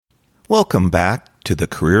Welcome back to the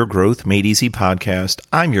Career Growth Made Easy podcast.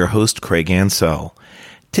 I'm your host, Craig Ansell.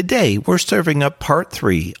 Today, we're serving up part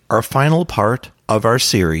 3, our final part of our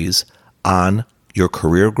series on your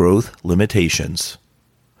career growth limitations.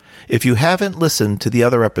 If you haven't listened to the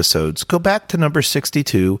other episodes, go back to number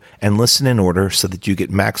 62 and listen in order so that you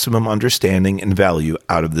get maximum understanding and value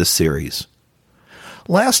out of this series.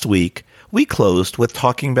 Last week, we closed with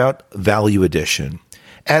talking about value addition,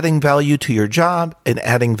 adding value to your job and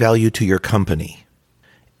adding value to your company.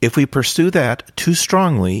 If we pursue that too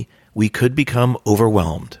strongly, we could become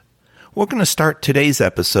overwhelmed. We're going to start today's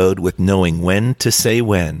episode with knowing when to say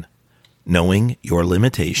when, knowing your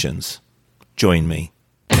limitations. Join me.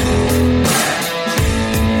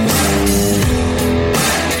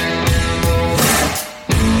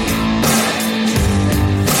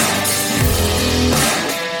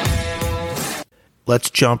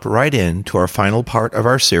 Let's jump right into our final part of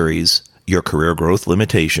our series, Your Career Growth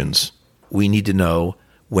Limitations. We need to know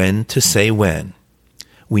when to say when.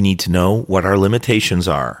 We need to know what our limitations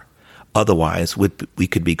are. Otherwise, we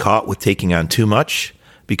could be caught with taking on too much,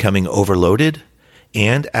 becoming overloaded,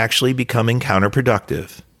 and actually becoming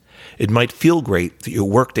counterproductive. It might feel great that your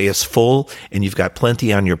workday is full and you've got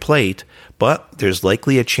plenty on your plate, but there's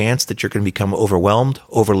likely a chance that you're going to become overwhelmed,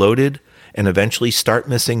 overloaded, and eventually start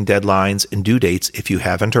missing deadlines and due dates if you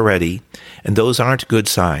haven't already, and those aren't good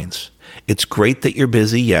signs. It's great that you're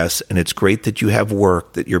busy, yes, and it's great that you have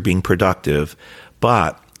work, that you're being productive,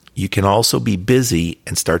 but you can also be busy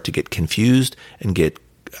and start to get confused and get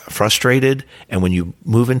frustrated, and when you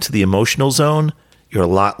move into the emotional zone, you're a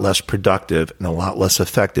lot less productive and a lot less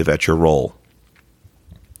effective at your role.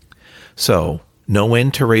 So, know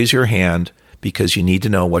when to raise your hand because you need to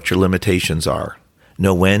know what your limitations are.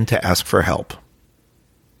 Know when to ask for help.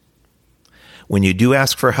 When you do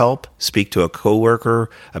ask for help, speak to a coworker,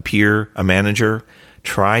 a peer, a manager.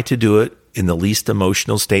 Try to do it in the least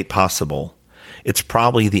emotional state possible. It's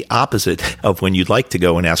probably the opposite of when you'd like to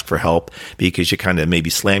go and ask for help because you kind of maybe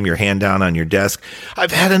slam your hand down on your desk.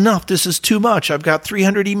 I've had enough. This is too much. I've got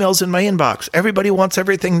 300 emails in my inbox. Everybody wants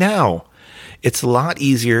everything now. It's a lot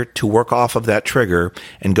easier to work off of that trigger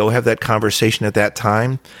and go have that conversation at that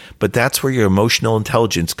time, but that's where your emotional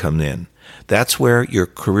intelligence comes in. That's where your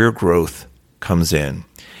career growth comes in.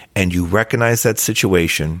 And you recognize that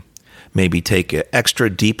situation, maybe take an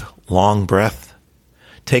extra deep, long breath,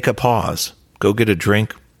 take a pause, go get a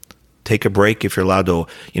drink, take a break if you're allowed to,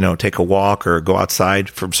 take a walk or go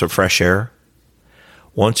outside for some fresh air.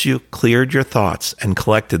 Once you cleared your thoughts and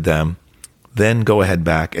collected them, then go ahead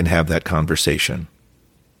back and have that conversation.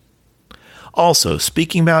 Also,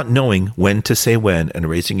 speaking about knowing when to say when and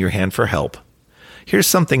raising your hand for help, here's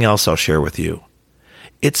something else I'll share with you.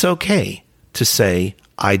 It's okay to say,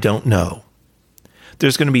 I don't know.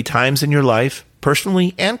 There's going to be times in your life,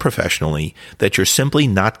 personally and professionally, that you're simply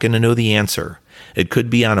not going to know the answer. It could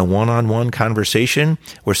be on a one-on-one conversation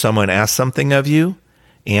where someone asks something of you,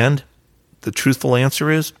 and the truthful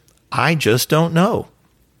answer is, I just don't know.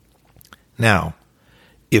 Now,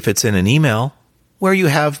 if it's in an email where you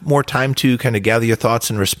have more time to kind of gather your thoughts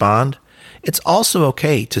and respond, it's also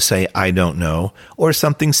okay to say, I don't know, or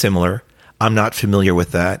something similar. I'm not familiar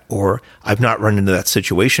with that, or I've not run into that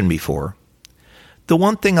situation before. The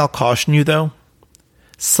one thing I'll caution you, though,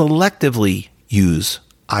 selectively use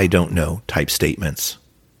I don't know type statements.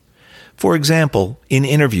 For example, in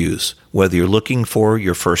interviews, whether you're looking for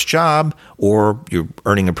your first job or you're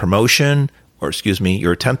earning a promotion,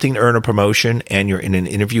 you're attempting to earn a promotion and you're in an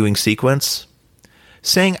interviewing sequence,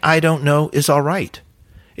 saying I don't know is all right.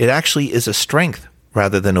 It actually is a strength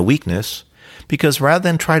rather than a weakness, because rather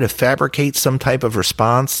than try to fabricate some type of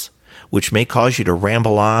response, which may cause you to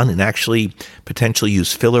ramble on and actually potentially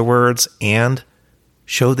use filler words and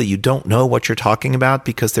show that you don't know what you're talking about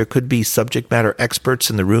because there could be subject matter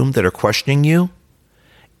experts in the room that are questioning you,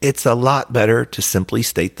 it's a lot better to simply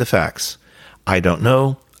state the facts. I don't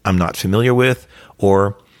know, I'm not familiar with,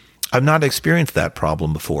 or I've not experienced that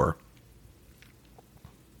problem before.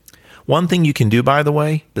 One thing you can do, by the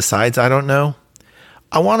way, besides I don't know,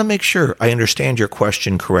 I want to make sure I understand your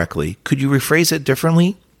question correctly. Could you rephrase it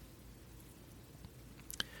differently?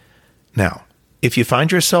 Now, if you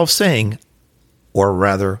find yourself saying, or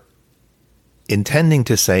rather intending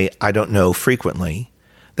to say I don't know frequently,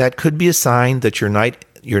 that could be a sign that you're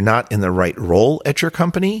not in the right role at your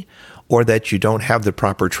company, or that you don't have the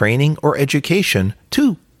proper training or education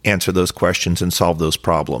to answer those questions and solve those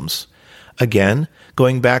problems. Again,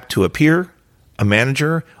 going back to a peer, a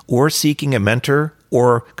manager, or seeking a mentor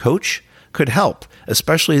or coach could help,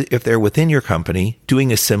 especially if they're within your company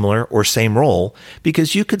doing a similar or same role,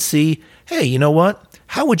 because you could see, hey, you know what?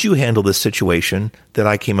 How would you handle this situation that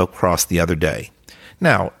I came across the other day?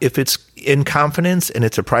 Now, if it's in confidence and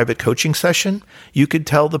it's a private coaching session, you could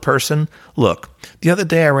tell the person, look, the other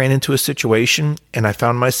day I ran into a situation and I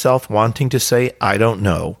found myself wanting to say, I don't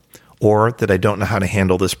know, or that I don't know how to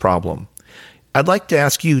handle this problem. I'd like to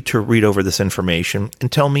ask you to read over this information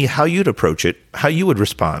and tell me how you'd approach it, how you would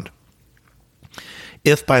respond.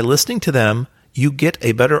 If by listening to them, you get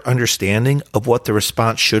a better understanding of what the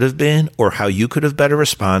response should have been or how you could have better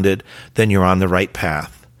responded, then you're on the right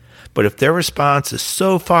path. But if their response is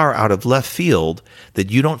so far out of left field that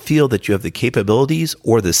you don't feel that you have the capabilities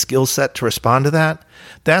or the skill set to respond to that,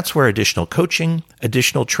 that's where additional coaching,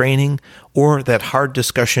 additional training, or that hard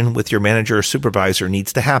discussion with your manager or supervisor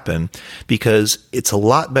needs to happen, because it's a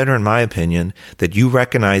lot better, in my opinion, that you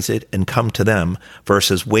recognize it and come to them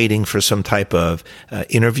versus waiting for some type of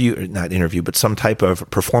some type of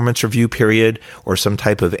performance review period or some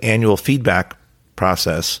type of annual feedback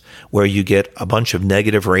process where you get a bunch of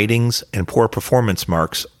negative ratings and poor performance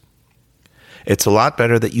marks. It's a lot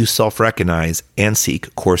better that you self-recognize and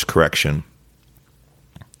seek course correction.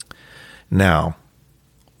 Now,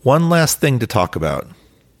 one last thing to talk about.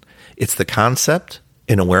 It's the concept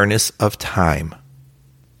and awareness of time.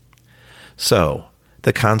 So,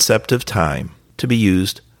 the concept of time to be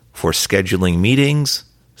used for scheduling meetings,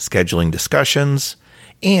 scheduling discussions,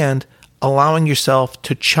 and allowing yourself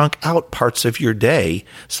to chunk out parts of your day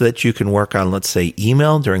so that you can work on, let's say,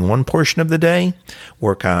 email during one portion of the day,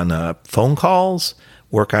 work on phone calls,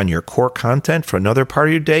 work on your core content for another part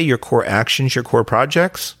of your day, your core actions, your core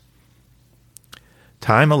projects.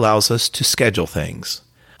 Time allows us to schedule things.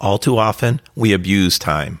 All too often, we abuse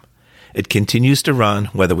time. It continues to run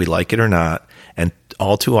whether we like it or not, and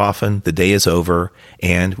all too often, the day is over,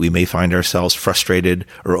 and we may find ourselves frustrated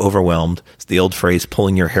or overwhelmed. It's the old phrase,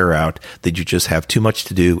 pulling your hair out, that you just have too much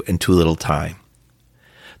to do and too little time.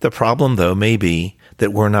 The problem, though, may be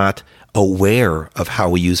that we're not aware of how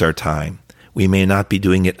we use our time. We may not be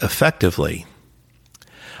doing it effectively.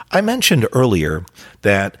 I mentioned earlier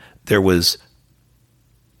that there was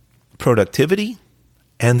productivity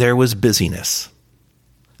and there was busyness.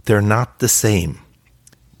 They're not the same.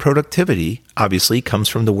 Productivity obviously comes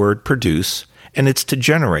from the word produce, and it's to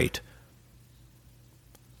generate.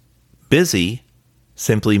 Busy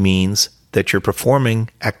simply means that you're performing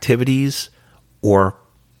activities or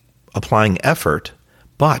applying effort,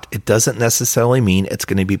 but it doesn't necessarily mean it's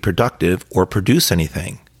going to be productive or produce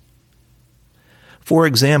anything. For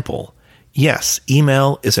example, yes,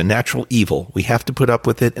 email is a natural evil. We have to put up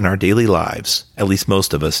with it in our daily lives. At least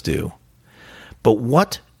most of us do. But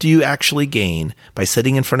what do you actually gain by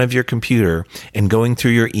sitting in front of your computer and going through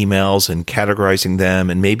your emails and categorizing them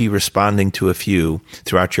and maybe responding to a few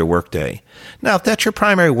throughout your workday? Now, if that's your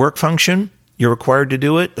primary work function, you're required to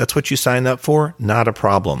do it, that's what you signed up for, not a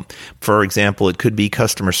problem. For example, it could be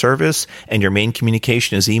customer service and your main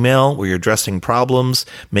communication is email, where you're addressing problems,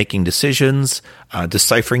 making decisions,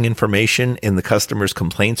 deciphering information in the customer's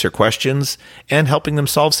complaints or questions, and helping them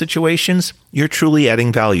solve situations. You're truly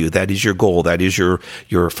adding value. That is your goal. That is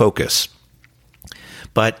your focus.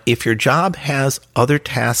 But if your job has other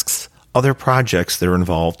tasks, other projects that are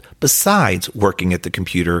involved besides working at the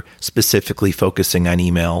computer, specifically focusing on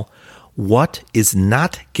email, what is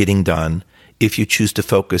not getting done if you choose to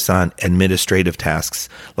focus on administrative tasks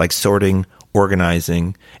like sorting,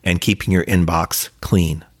 organizing, and keeping your inbox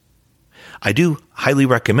clean? I do highly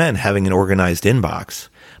recommend having an organized inbox,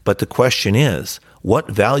 but the question is,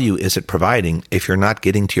 what value is it providing if you're not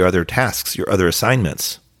getting to your other tasks, your other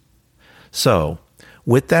assignments? So,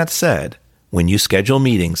 with that said, when you schedule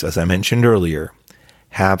meetings, as I mentioned earlier,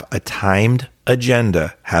 have a timed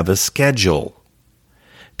agenda, have a schedule.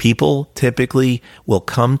 People typically will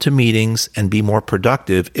come to meetings and be more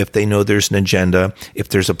productive if they know there's an agenda, if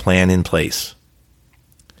there's a plan in place.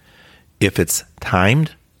 If it's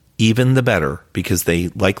timed, even the better, because they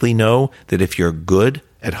likely know that if you're good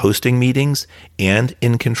at hosting meetings and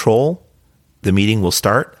in control, the meeting will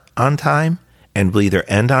start on time and will either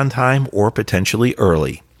end on time or potentially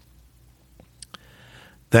early.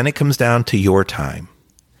 Then it comes down to your time.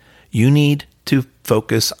 You need to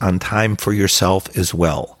focus on time for yourself as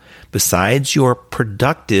well. Besides your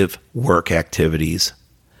productive work activities,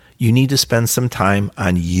 you need to spend some time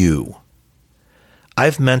on you.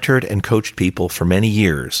 I've mentored and coached people for many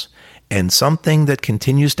years, and something that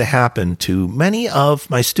continues to happen to many of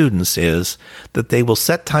my students is that they will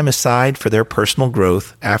set time aside for their personal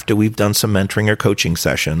growth after we've done some mentoring or coaching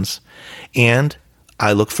sessions, and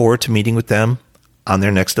I look forward to meeting with them on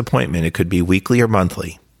their next appointment. It could be weekly or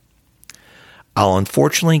monthly. I'll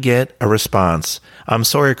unfortunately get a response, "I'm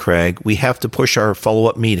sorry, Craig, we have to push our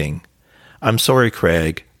follow-up meeting." I'm sorry,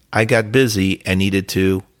 Craig. I got busy and needed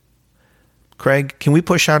to. Craig, can we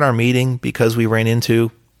push out our meeting because we ran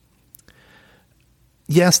into?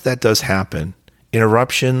 Yes, that does happen.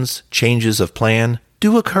 Interruptions, changes of plan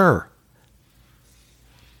do occur.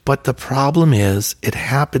 But the problem is it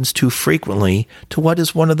happens too frequently to what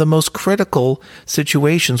is one of the most critical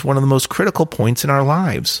situations, one of the most critical points in our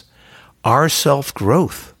lives, our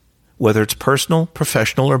self-growth, whether it's personal,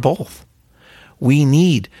 professional, or both. We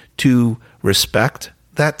need to respect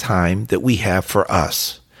that time that we have for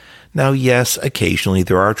us. Now, yes, occasionally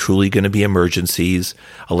there are truly going to be emergencies.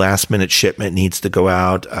 A last-minute shipment needs to go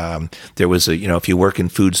out. There was if you work in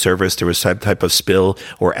food service, there was some type of spill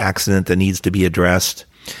or accident that needs to be addressed.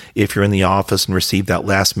 If you're in the office and receive that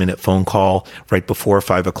last-minute phone call right before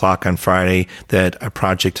 5 o'clock on Friday that a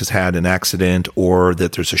project has had an accident or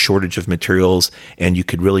that there's a shortage of materials and you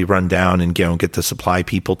could really run down and get the supply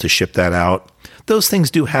people to ship that out, those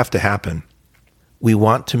things do have to happen. We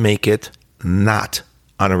want to make it not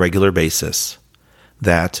on a regular basis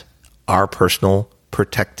that our personal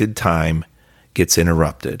protected time gets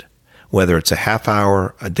interrupted. Whether it's a half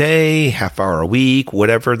hour a day, half hour a week,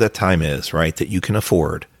 whatever the time is, right, that you can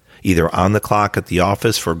afford, either on the clock at the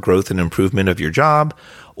office for growth and improvement of your job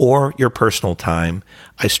or your personal time,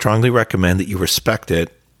 I strongly recommend that you respect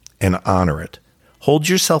it and honor it. Hold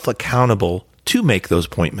yourself accountable to make those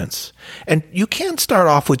appointments. And you can start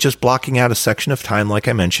off with just blocking out a section of time, like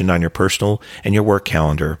I mentioned, on your personal and your work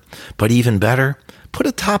calendar. But even better, put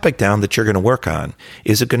a topic down that you're going to work on.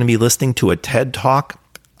 Is it going to be listening to a TED Talk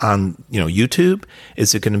on YouTube?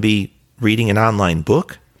 Is it going to be reading an online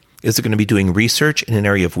book? Is it going to be doing research in an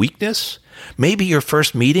area of weakness? Maybe your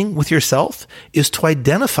first meeting with yourself is to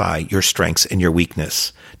identify your strengths and your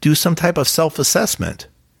weakness. Do some type of self-assessment.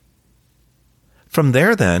 From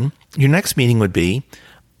there, then, your next meeting would be,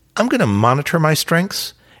 I'm going to monitor my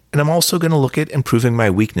strengths, and I'm also going to look at improving my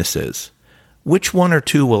weaknesses. Which one or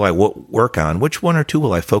two will I work on? Which one or two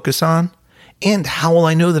will I focus on? And how will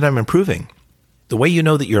I know that I'm improving? The way you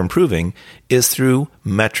know that you're improving is through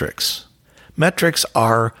metrics. Metrics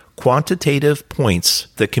are quantitative points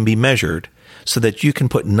that can be measured so that you can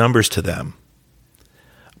put numbers to them.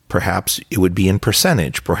 Perhaps it would be in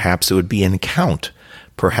percentage. Perhaps it would be in count.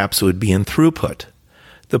 Perhaps it would be in throughput.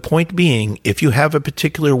 The point being, if you have a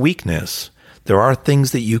particular weakness, there are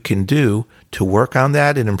things that you can do to work on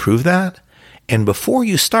that and improve that. And before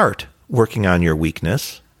you start working on your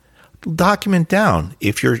weakness, document down.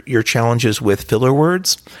 If your challenge is with filler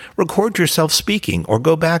words, record yourself speaking or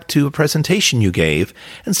go back to a presentation you gave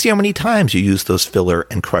and see how many times you use those filler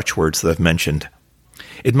and crutch words that I've mentioned.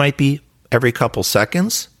 It might be every couple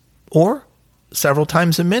seconds or several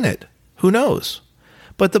times a minute. Who knows?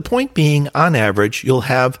 But the point being, on average, you'll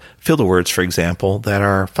have filler words, for example, that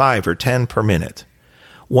are 5 or 10 per minute.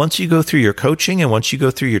 Once you go through your coaching and once you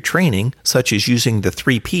go through your training, such as using the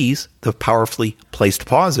 3 Ps, the powerfully placed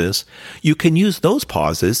pauses, you can use those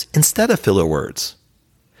pauses instead of filler words.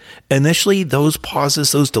 Initially, those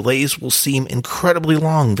pauses, those delays will seem incredibly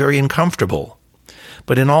long, very uncomfortable.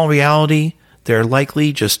 But in all reality, they're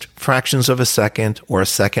likely just fractions of a second or a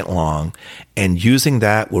second long, and using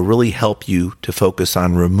that will really help you to focus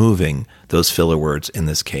on removing those filler words in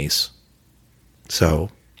this case.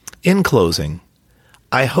 So, in closing,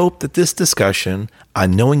 I hope that this discussion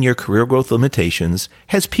on knowing your career growth limitations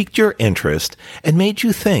has piqued your interest and made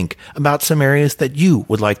you think about some areas that you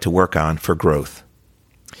would like to work on for growth.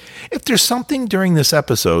 If there's something during this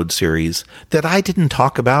episode series that I didn't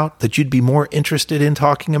talk about that you'd be more interested in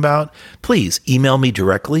talking about, please email me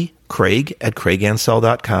directly,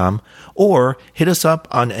 craig@craigansell.com, or hit us up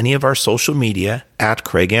on any of our social media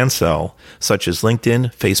 @CraigAnsell, such as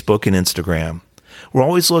LinkedIn, Facebook, and Instagram. We're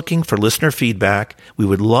always looking for listener feedback. We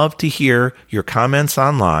would love to hear your comments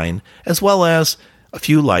online, as well as a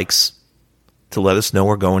few likes to let us know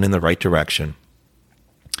we're going in the right direction.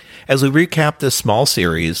 As we recap this small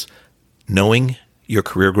series, Knowing Your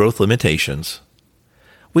Career Growth Limitations,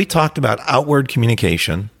 we talked about outward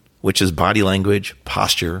communication, which is body language,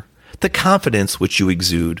 posture, the confidence which you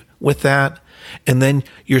exude with that, and then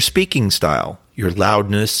your speaking style, your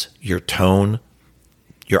loudness, your tone,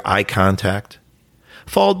 your eye contact,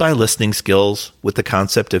 followed by listening skills with the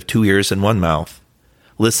concept of 2 ears and 1 mouth.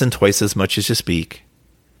 Listen twice as much as you speak.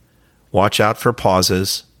 Watch out for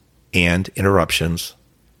pauses and interruptions.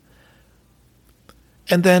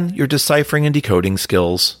 And then your deciphering and decoding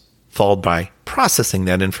skills, followed by processing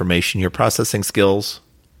that information, your processing skills.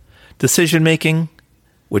 Decision making,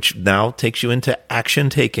 which now takes you into action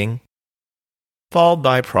taking, followed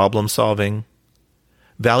by problem solving.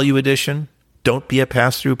 Value addition, don't be a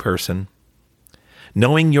pass-through person.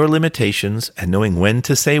 Knowing your limitations and knowing when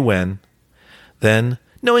to say when, Then,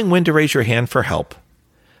 knowing when to raise your hand for help,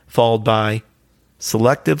 followed by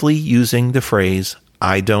selectively using the phrase,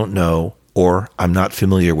 I don't know, or I'm not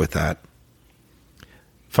familiar with that.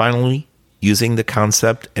 Finally, using the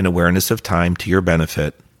concept and awareness of time to your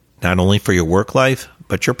benefit, not only for your work life,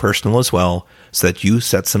 but your personal as well, so that you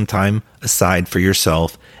set some time aside for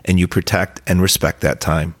yourself and you protect and respect that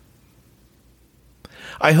time.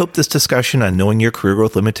 I hope this discussion on knowing your career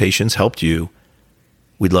growth limitations helped you.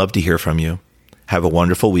 We'd love to hear from you. Have a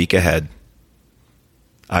wonderful week ahead.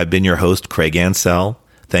 I've been your host, Craig Ansell.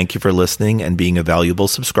 Thank you for listening and being a valuable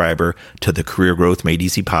subscriber to the Career Growth Made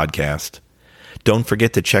Easy podcast. Don't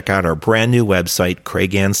forget to check out our brand new website,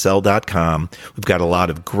 craigansell.com. We've got a lot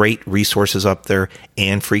of great resources up there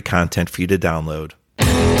and free content for you to download.